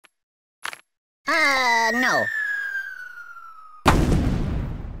No.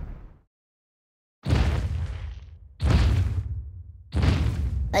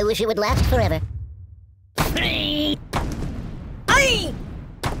 I wish it would last forever. Aye!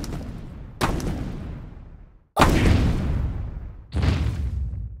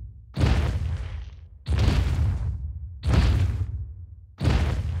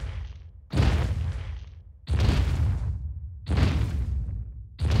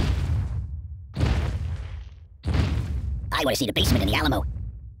 I want to see the basement in the Alamo.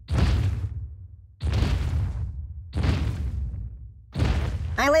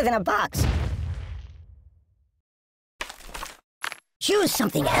 I live in a box. Choose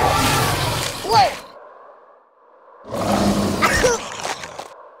something else. Whoa!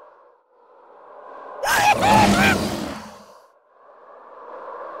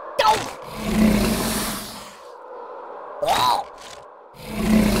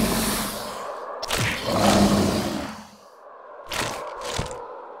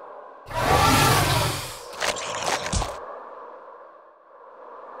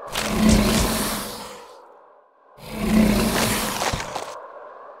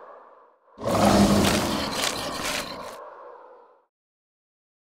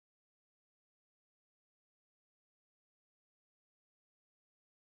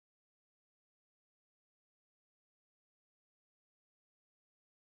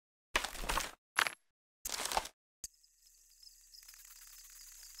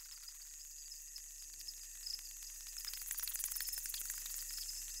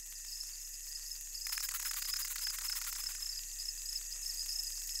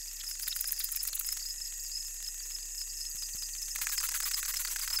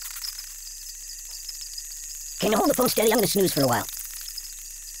 Can you hold the phone steady? I'm gonna snooze for a while.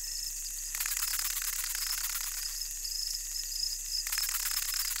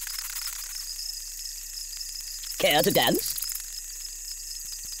 Care to dance?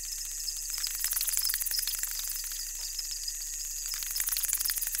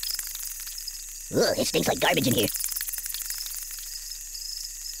 Ugh, it stinks like garbage in here.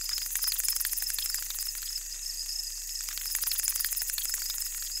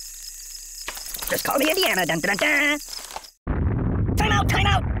 Just call me Indiana. Dun, dun, dun, dun. Time out! Time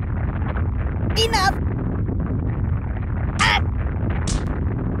out! Enough! Ah!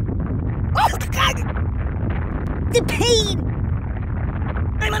 Oh, God! The pain!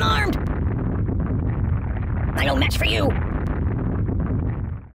 I'm unarmed! I don't match for you!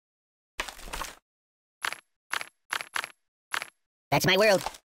 That's my world.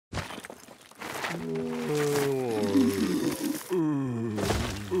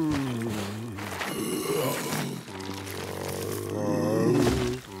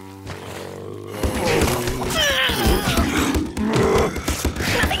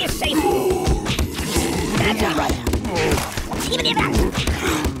 Nothing is safe! That's not right. Give me that!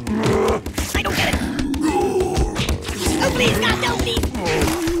 I don't get it! Oh, please, God, no, please!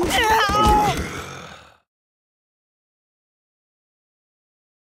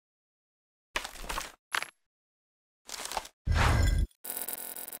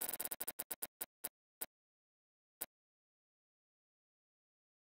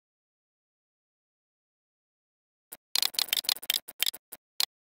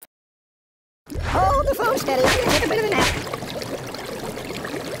 Hold the phone steady. I'm gonna take a bit of a nap.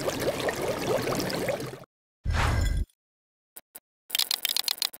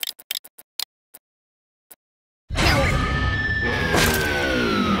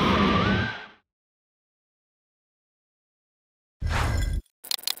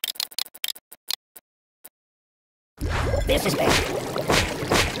 No. This is bad.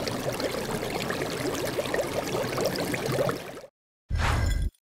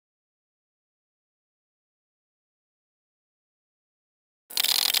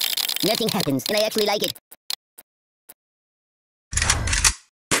 Nothing happens, and I actually like it.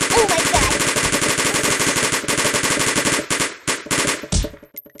 Oh my God!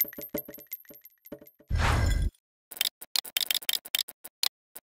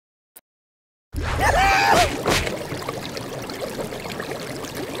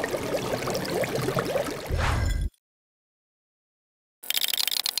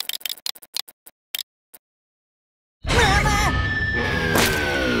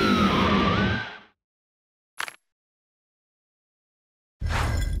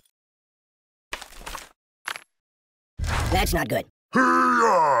 That's not good.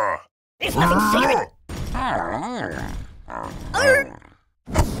 There's nothing sacred.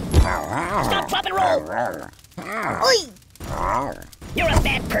 Stop, drop, and roll. Oi! You're a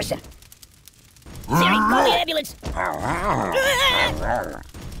bad person. Siri, call the ambulance.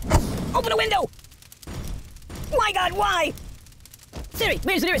 Open a window! My God, why? Siri,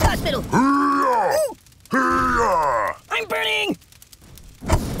 where's the nearest hospital? I'm burning!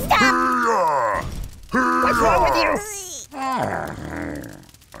 Stop! What's wrong with you?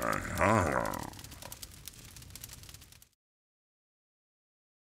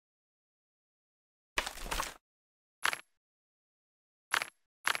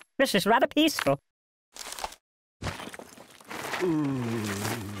 This is rather peaceful.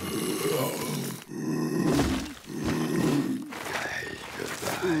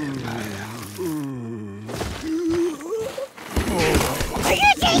 Are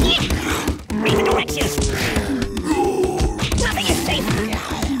you taking it? Read the directions. Nothing is safe.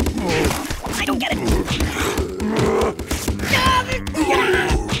 I don't get it.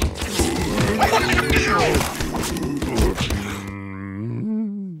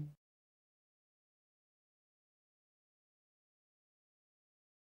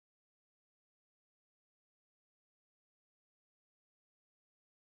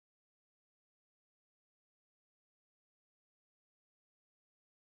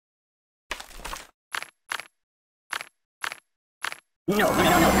 No, not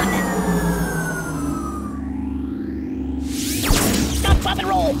that. Stop, pop, and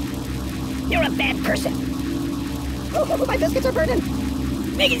roll! You're a bad person. Oh, my biscuits are burning.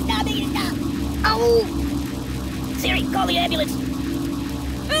 Make it stop, make it stop. Oh! Siri, call the ambulance.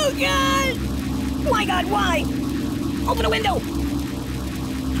 Oh, God! My God, why? Open a window!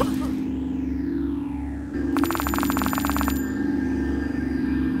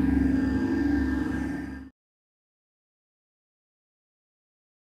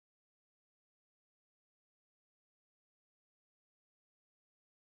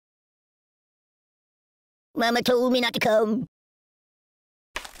 Mama told me not to come.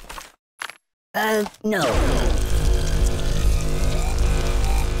 No.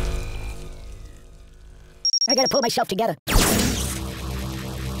 I gotta pull myself together.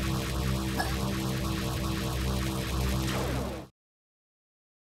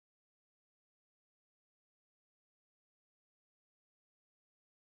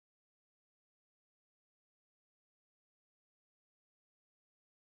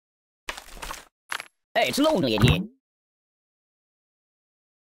 Hey, it's lonely in here.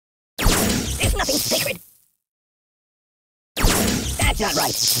 There's nothing sacred. That's not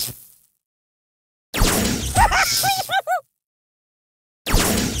right.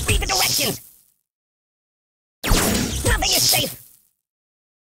 Read the directions. Nothing is safe.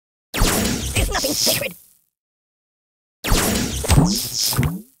 There's nothing sacred.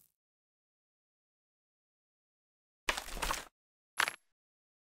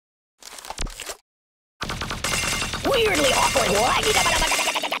 Weirdly awkward.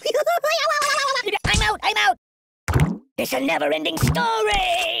 I'm out. It's a never-ending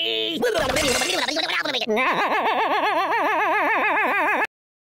story.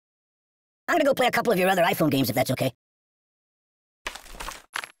 I'm gonna go play a couple of your other iPhone games if that's okay.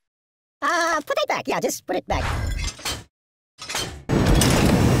 Put it back. Yeah, just put it back.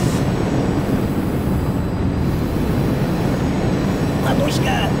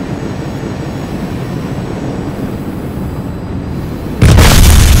 Babushka!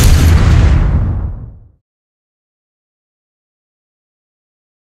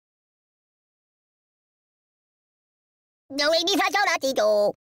 No, ini saja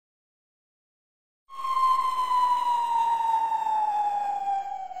tidur.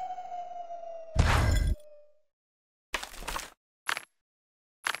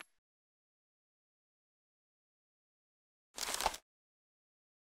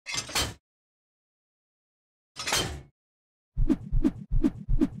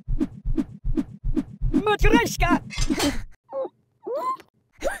 Matryoshka!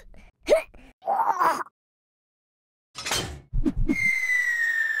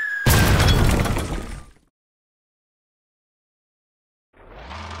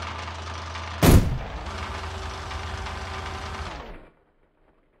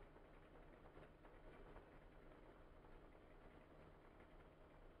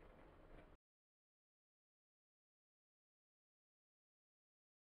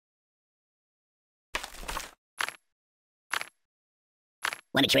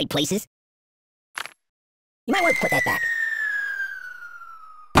 Want to trade places? You might want to put that back.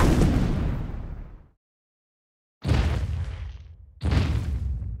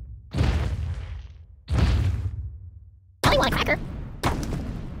 Probably want a cracker.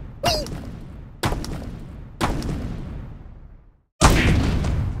 Whee!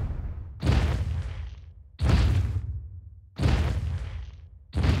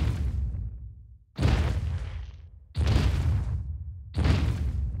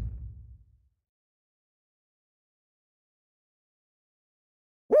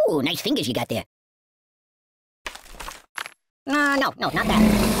 Ooh, nice fingers you got there. No, not that.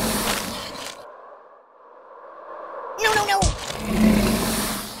 No.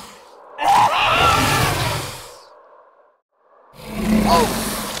 Oh!